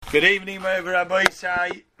Good evening, my Rabbi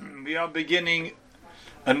Isai. We are beginning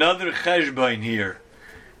another cheshbon here.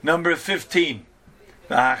 Number 15.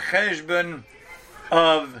 The cheshbon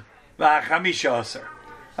of Chamisha Aser.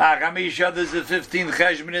 Chamisha, this is the 15th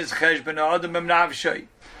cheshbon, is cheshbon Adam Nafshay.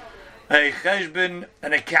 A cheshbon,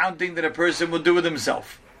 an accounting that a person will do with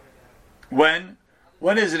himself. When?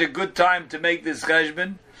 When is it a good time to make this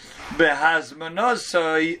cheshbon?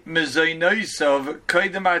 Behazmanosai mezoinoisav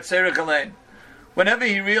koidem atzerech alein. Whenever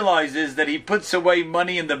he realizes that he puts away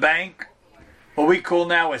money in the bank, what we call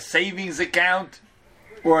now a savings account,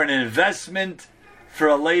 or an investment for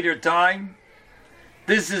a later time,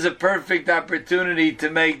 this is a perfect opportunity to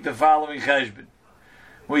make the following cheshbon.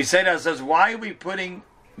 We say to ourselves, why are we putting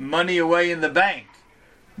money away in the bank?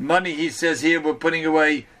 Money, he says here, we're putting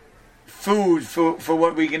away food for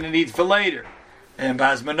what we're going to need for later. And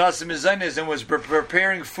Bazmanasim Izanis was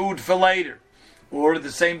preparing food for later. Or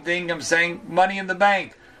the same thing, I'm saying, money in the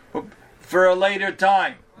bank for a later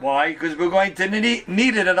time. Why? Because we're going to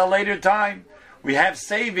need it at a later time. We have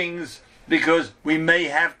savings because we may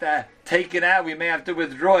have to take it out, we may have to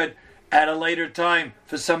withdraw it at a later time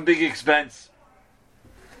for some big expense.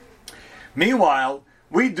 Meanwhile,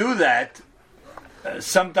 we do that,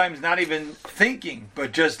 sometimes not even thinking,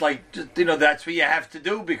 but just that's what you have to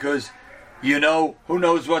do because, who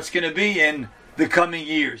knows what's going to be in the coming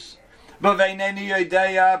years. But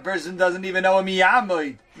a person doesn't even know him.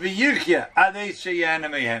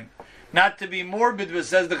 Not to be morbid, but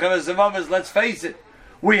says the Chavos HaLevavos, let's face it,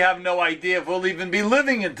 we have no idea if we'll even be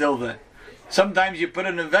living until then. Sometimes you put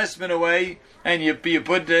an investment away and you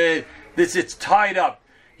put it's tied up.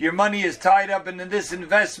 Your money is tied up in this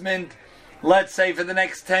investment, let's say for the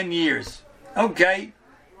next 10 years. Okay,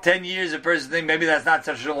 10 years, a person thinks maybe that's not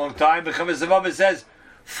such a long time, but Chavos HaLevavos says,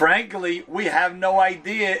 frankly, we have no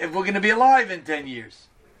idea if we're going to be alive in 10 years.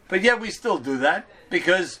 But yet we still do that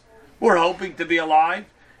because we're hoping to be alive,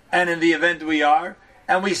 and in the event we are,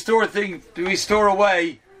 and we store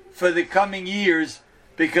away for the coming years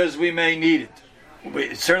because we may need it.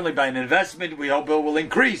 Certainly by an investment, we hope it will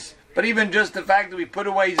increase. But even just the fact that we put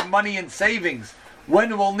away money in savings,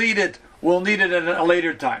 when we'll need it at a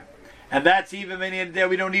later time. And that's even many there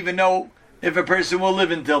we don't even know if a person will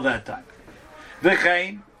live until that time.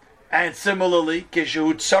 And similarly, this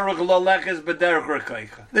is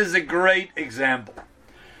a great example.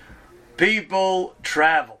 People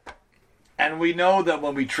travel. And we know that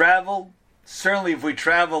when we travel, certainly if we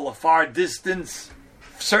travel a far distance,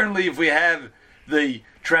 certainly if we have the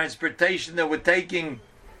transportation that we're taking,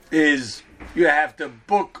 is you have to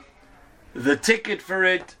book the ticket for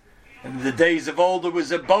it. In the days of old, there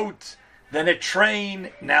was a boat, then a train,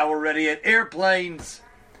 now we're already at airplanes.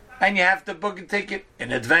 And you have to book a ticket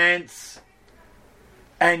in advance.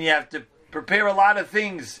 And you have to prepare a lot of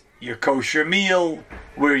things. Your kosher meal,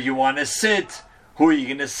 where you want to sit, who are you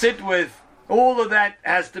going to sit with. All of that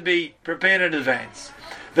has to be prepared in advance.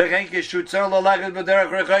 When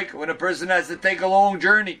a person has to take a long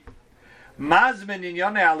journey,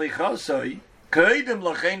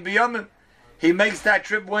 he makes that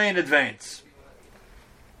trip way in advance.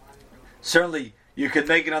 Certainly, you could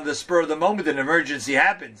make it on the spur of the moment, an emergency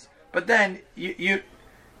happens. But then you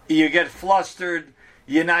get flustered,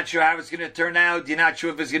 you're not sure how it's going to turn out, you're not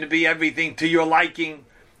sure if it's going to be everything to your liking.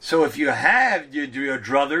 So if you have your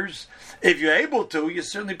druthers, if you're able to, you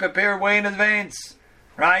certainly prepare way in advance.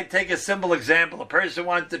 Right? Take a simple example. A person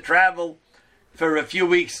wants to travel for a few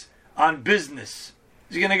weeks on business.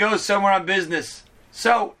 He's going to go somewhere on business.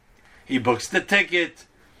 So he books the ticket,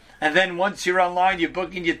 and then once you're online, you're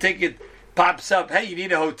booking your ticket, pops up, hey, you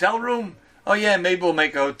need a hotel room? Oh yeah, maybe we'll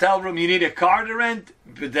make a hotel room. You need a car to rent?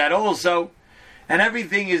 But that also. And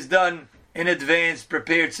everything is done in advance,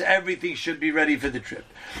 prepared, so everything should be ready for the trip.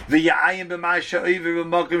 Now, if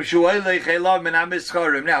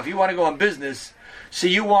you want to go on business, so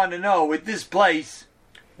you want to know at this place,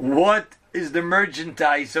 what is the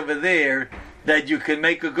merchandise over there that you can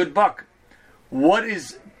make a good buck? What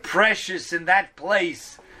is precious in that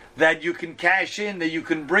place that you can cash in, that you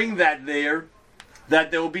can bring that there,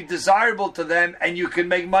 that will be desirable to them, and you can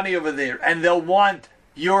make money over there, and they'll want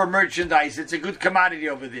your merchandise. It's a good commodity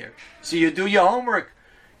over there. So you do your homework,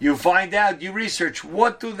 you find out, you research,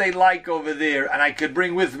 what do they like over there, and I could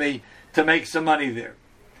bring with me to make some money there.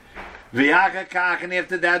 And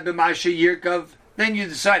after that, then you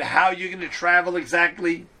decide how you're going to travel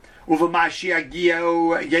exactly. You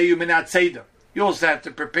also have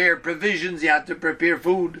to prepare provisions, you have to prepare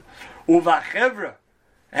food. And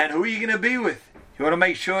who are you going to be with? You want to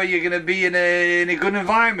make sure you're going to be in a good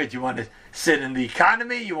environment. You want to sit in the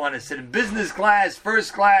economy, you want to sit in business class,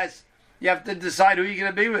 first class. You have to decide who you're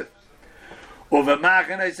going to be with. And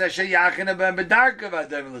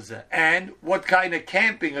what kind of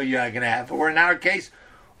camping are you going to have? Or in our case,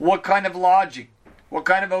 what kind of lodging? What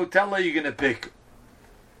kind of hotel are you going to pick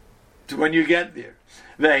when you get there?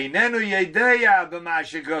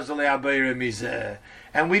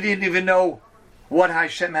 And we didn't even know what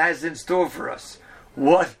Hashem has in store for us.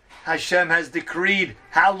 What Hashem has decreed,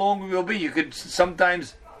 how long we will be. You could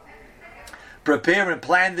sometimes prepare and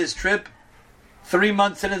plan this trip 3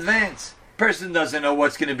 months in advance. Person doesn't know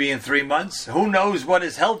what's going to be in 3 months. Who knows what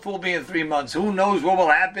his health will be in 3 months? Who knows what will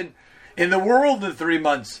happen in the world in 3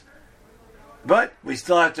 months? But we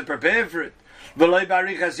still have to prepare for it. And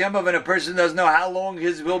a person doesn't know how long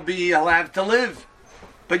his will be, he'll have to live.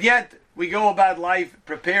 But yet, we go about life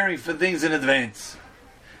preparing for things in advance.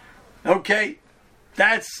 Okay,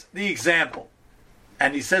 that's the example.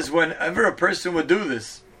 And he says whenever a person would do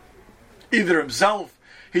this, either himself,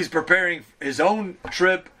 he's preparing his own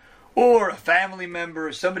trip, or a family member,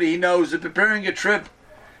 or somebody he knows is preparing a trip,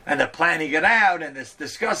 and they're planning it out, and it's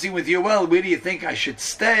discussing with you, well, where do you think I should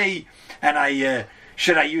stay? And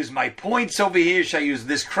should I use my points over here? Should I use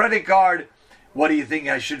this credit card? What do you think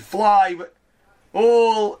I should fly?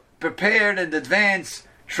 All prepared in advance,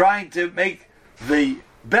 trying to make the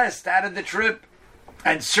best out of the trip.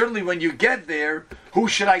 And certainly when you get there, who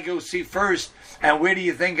should I go see first? And where do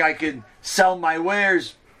you think I could sell my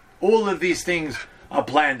wares? All of these things are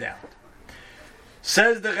planned out.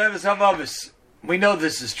 Says the Cheves HaVavis, we know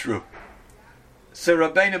this is true. So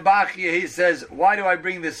Rabbeinu Bachya, he says, why do I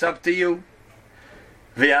bring this up to you?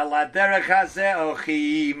 My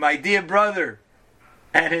dear brother,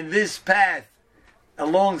 and in this path,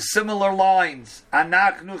 along similar lines,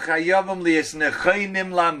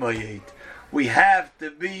 we have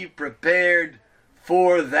to be prepared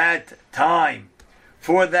for that time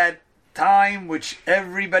which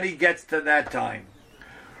everybody gets to that time.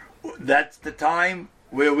 That's the time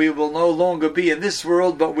where we will no longer be in this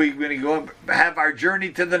world, but we're going to go have our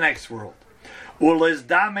journey to the next world.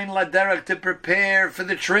 To prepare for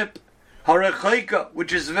the trip,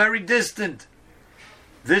 which is very distant.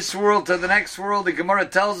 This world to the next world, the Gemara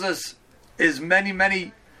tells us, is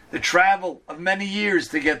the travel of many years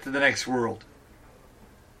to get to the next world.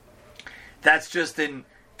 That's just to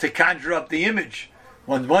conjure up the image.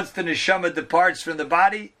 Once the neshama departs from the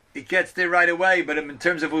body, it gets there right away. But in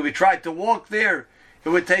terms of when we tried to walk there, it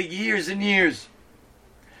would take years and years.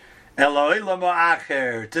 To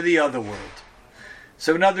the other world.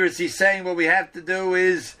 So in other words, he's saying what we have to do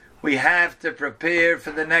is we have to prepare for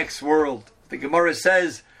the next world. The Gemara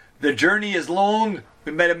says the journey is long.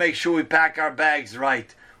 We better make sure we pack our bags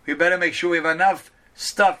right. We better make sure we have enough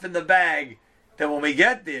stuff in the bag that when we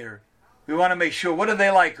get there, we want to make sure, what do they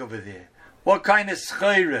like over there? What kind of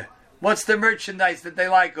schayre? What's the merchandise that they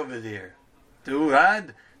like over there? Do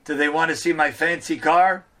they want to see my fancy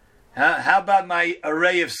car? How about my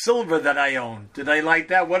array of silver that I own? Do they like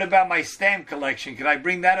that? What about my stamp collection? Can I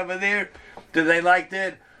bring that over there? Do they like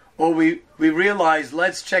that? Or we realize,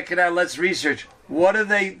 let's check it out, let's research. What do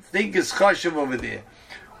they think is chashuv over there?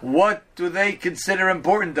 What do they consider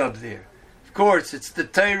important up there? Of course, it's the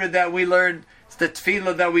Torah that we learn, it's the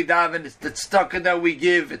tefillah that we daven, it's the tzedakah that we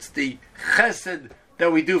give, it's the chesed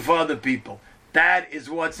that we do for other people. That is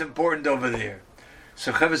what's important over there.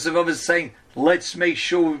 So Cheves HaVav is saying, let's make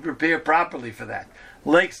sure we prepare properly for that.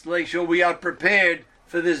 Let's make sure we are prepared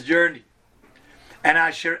for this journey. And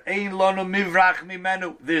asher ein lonu mivrach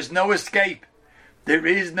mimenu, there's no escape. There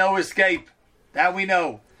is no escape. That we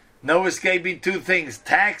know. No escaping two things,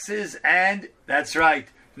 taxes and, that's right,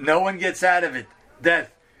 no one gets out of it,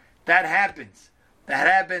 death. That happens.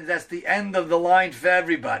 That's the end of the line for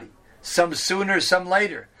everybody. Some sooner, some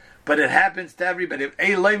later. But it happens to everybody.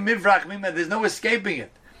 There's no escaping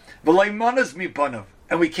it.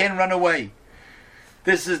 And we can't run away.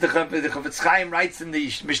 This is the Chafetz Chaim writes in the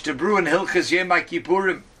Mishnah Berurah in Hilchos Yom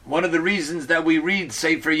Kippurim. One of the reasons that we read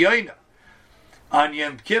Sefer Yoina on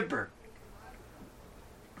Yom Kippur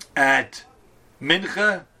at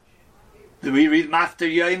Mincha, that we read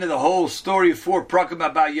Mafter Yoina, the whole story, 4 prakim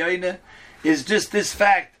about Yoina, is just this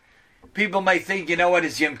fact. People may think, you know what,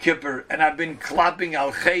 it's Yom Kippur, and I've been klopping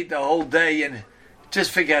al chet the whole day, and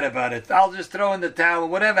just forget about it. I'll just throw in the towel.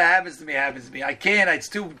 Whatever happens to me, happens to me. I can't. It's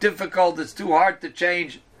too difficult. It's too hard to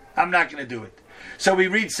change. I'm not going to do it. So we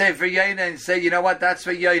read Sefer Yoina and say, you know what, that's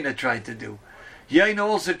what Yoina tried to do. Yoina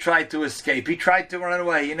also tried to escape. He tried to run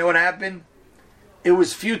away. You know what happened? It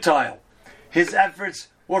was futile. His efforts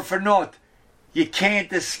were for naught. You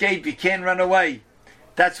can't escape. You can't run away.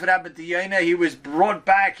 That's what happened to Yoina. He was brought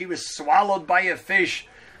back. He was swallowed by a fish,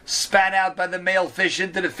 spat out by the male fish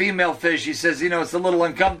into the female fish. He says, it's a little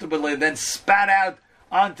uncomfortable. Then spat out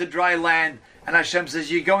onto dry land and Hashem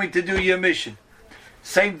says, you're going to do your mission.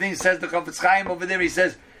 Same thing says the Chofetz Chaim over there. He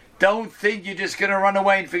says, don't think you're just going to run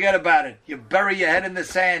away and forget about it. You bury your head in the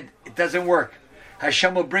sand. It doesn't work.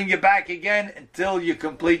 Hashem will bring you back again until you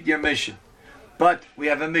complete your mission. But we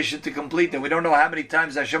have a mission to complete, and we don't know how many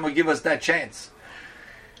times Hashem will give us that chance.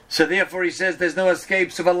 So therefore he says there's no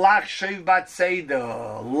escape. So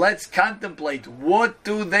let's contemplate, what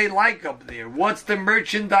do they like up there? What's the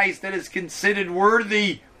merchandise that is considered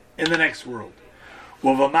worthy in the next world?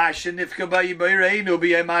 And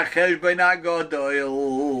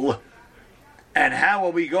how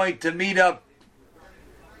are we going to meet up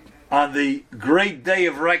on the great day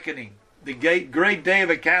of reckoning, the great day of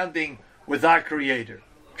accounting with our Creator?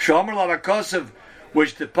 Shomer Lavakosov,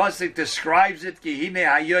 which the pasuk describes it, Kihine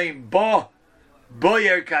hayoim bo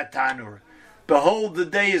boyer katanur. Behold, the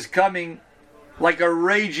day is coming like a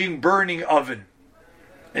raging, burning oven.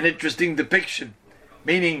 An interesting depiction,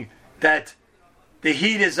 meaning that the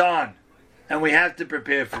heat is on, and we have to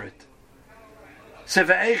prepare for it.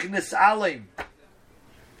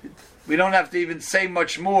 We don't have to even say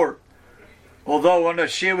much more. Although I want to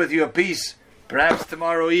share with you a piece, perhaps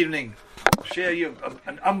tomorrow evening, I'll share you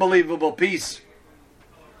an unbelievable piece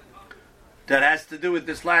that has to do with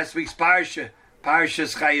this last week's Parshas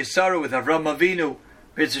Chayesara with Avram Avinu.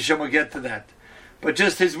 Mitzvah Shem will get to that. But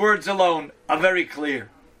just his words alone are very clear,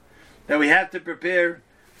 that we have to prepare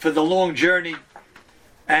for the long journey.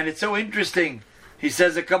 And it's so interesting. He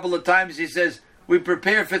says a couple of times, he says, we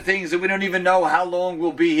prepare for things that we don't even know how long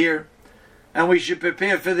we'll be here. And we should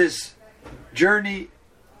prepare for this journey,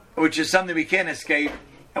 which is something we can't escape.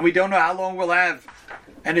 And we don't know how long we'll have.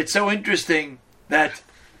 And it's so interesting that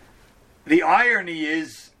the irony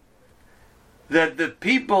is that the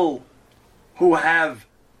people who have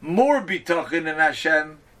more bitachon in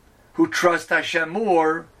Hashem, who trust Hashem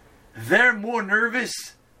more, they're more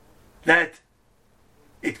nervous that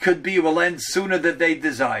it could be will end sooner than they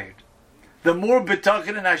desired. The more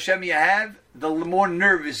bitachon in Hashem you have, the more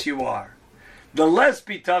nervous you are. The less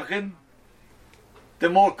bitachon, the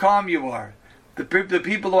more calm you are. The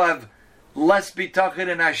people who have less bitachon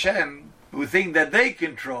in Hashem, who think that they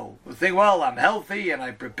control, who think, well, I'm healthy and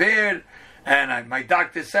I'm prepared, and my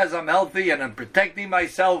doctor says I'm healthy and I'm protecting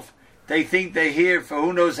myself, they think they're here for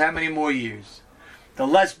who knows how many more years. The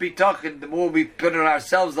less bitachon, the more we put on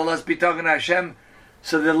ourselves, the less bitachon Hashem,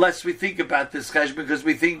 so the less we think about this cheshbon, because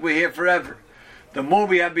we think we're here forever. The more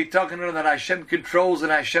we have bitachon that Hashem controls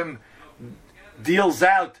and Hashem deals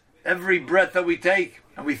out every breath that we take,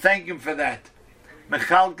 and we thank Him for that.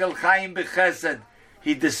 Mechalkel Chaim b'chesed,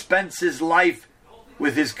 He dispenses life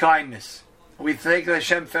with His kindness. We thank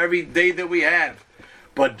Hashem for every day that we have.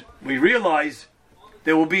 But we realize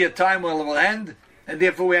there will be a time when it will end, and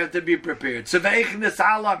therefore we have to be prepared. So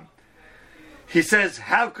he says,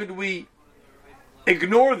 how could we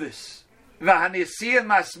ignore this?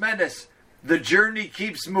 The journey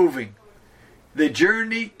keeps moving. The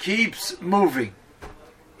journey keeps moving.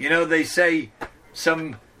 You know, they say,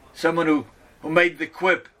 someone who made the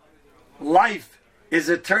quip, life is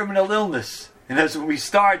a terminal illness. And as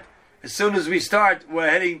soon as we start, we're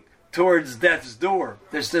heading towards death's door.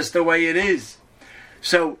 That's just the way it is.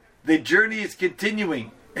 So the journey is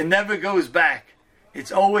continuing. It never goes back.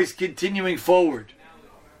 It's always continuing forward.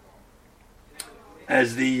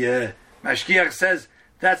 As the Mashkiach says,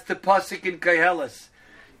 that's the pasuk in Koheles.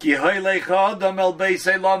 A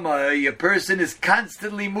person is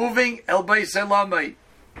constantly moving el beis elamai,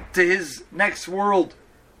 to his next world,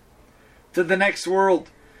 to the next world.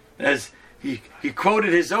 As he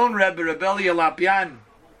quoted his own Rebbe, Rebbe Elia Lapian.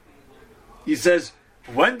 He says,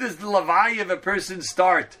 when does the Levaya of a person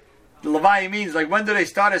start? The Levaya means, like, when do they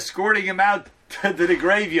start escorting him out to the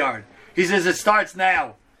graveyard? He says, it starts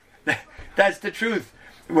now. That's the truth.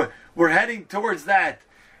 We're heading towards that.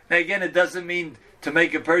 Now again, it doesn't mean to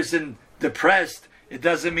make a person depressed. It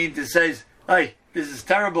doesn't mean to say, hey, this is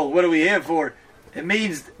terrible, what are we here for? It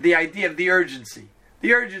means the idea of the urgency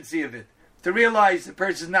of it. To realize the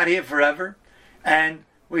person's not here forever, and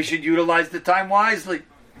we should utilize the time wisely.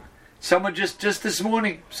 Someone just this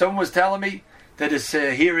morning, someone was telling me that is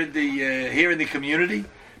here in the community.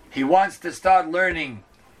 He wants to start learning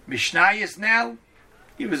Mishnayos now.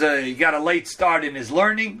 He got a late start in his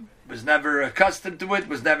learning. Was never accustomed to it.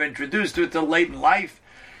 Was never introduced to it till late in life.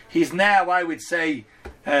 He's now, I would say,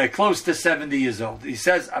 close to 70 years old. He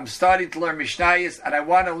says, I'm starting to learn Mishnayos, and I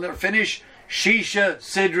want to finish Shisha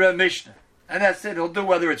Sidra Mishnah. And that's it. He'll do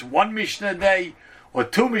whether it's one Mishnah a day or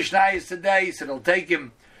two Mishnayos a day. So it'll take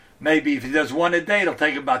him, maybe if he does one a day, it'll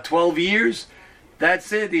take him about 12 years.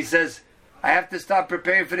 That's it. He says, I have to start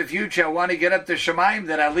preparing for the future. I want to get up to Shemaim,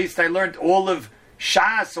 that at least I learned all of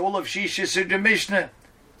Shas, all of Shishis or the Mishnah.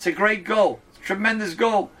 It's a great goal. It's a tremendous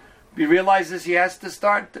goal. He realizes he has to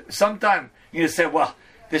start sometime. You're going to say, well,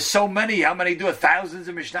 there's so many. How many do it? Thousands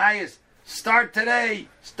of Mishnayos. Start today.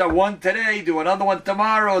 Start one today. Do another one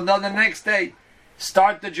tomorrow. Another next day.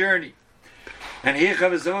 Start the journey. And here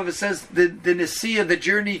Chavazova says the Nesiya, the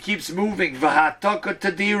journey keeps moving. V'hataka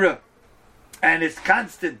tadira. And it's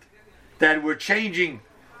constant that we're changing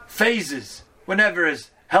phases. Whenever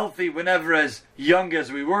as healthy, whenever as young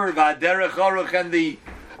as we were. V'haderech aruch, and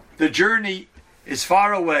the journey is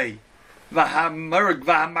far away.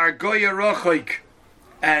 V'hamargoya rochoik.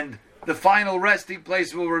 And the final resting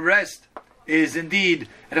place where we rest is indeed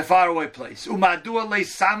at a faraway place. Umadua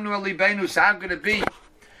leisamnu alibeinu. So how can it be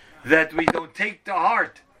that we don't take to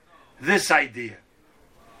heart this idea?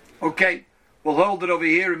 Okay, we'll hold it over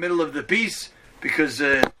here in the middle of the piece because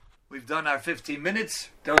we've done our 15 minutes.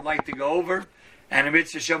 Don't like to go over. And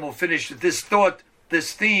Mitzvah Shem will finish with this thought,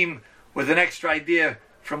 this theme, with an extra idea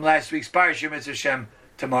from last week's Parashah Mitzvah Shem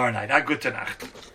tomorrow night. A gute Nacht.